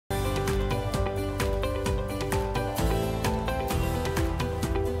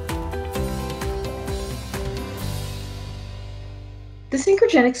The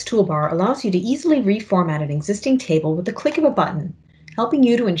Synchrogenix toolbar allows you to easily reformat an existing table with the click of a button, helping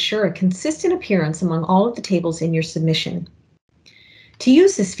you to ensure a consistent appearance among all of the tables in your submission. To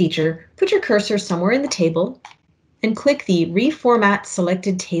use this feature, put your cursor somewhere in the table and click the Reformat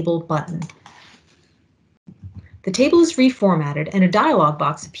Selected Table button. The table is reformatted and a dialog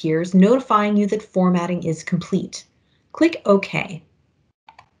box appears notifying you that formatting is complete. Click OK.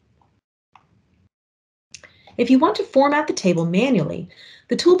 If you want to format the table manually,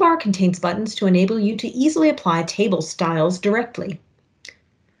 the toolbar contains buttons to enable you to easily apply table styles directly.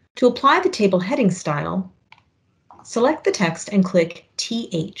 To apply the table heading style, select the text and click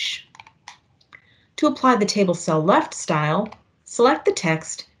TH. To apply the table cell left style, select the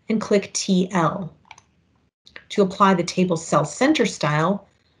text and click TL. To apply the table cell center style,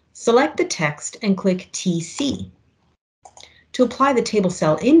 select the text and click TC. To apply the table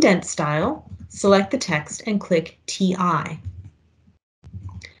cell indent style, select the text and click TI.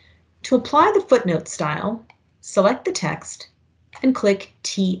 To apply the footnote style, select the text and click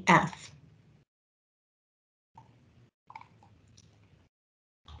TF.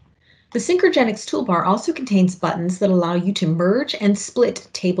 The Synchrogenix toolbar also contains buttons that allow you to merge and split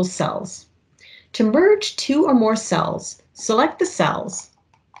table cells. To merge two or more cells, select the cells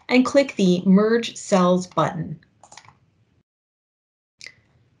and click the Merge Cells button.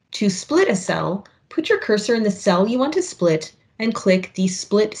 To split a cell, put your cursor in the cell you want to split and click the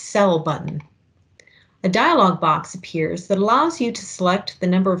Split Cell button. A dialog box appears that allows you to select the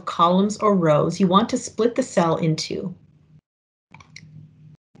number of columns or rows you want to split the cell into.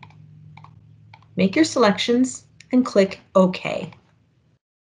 Make your selections and click OK.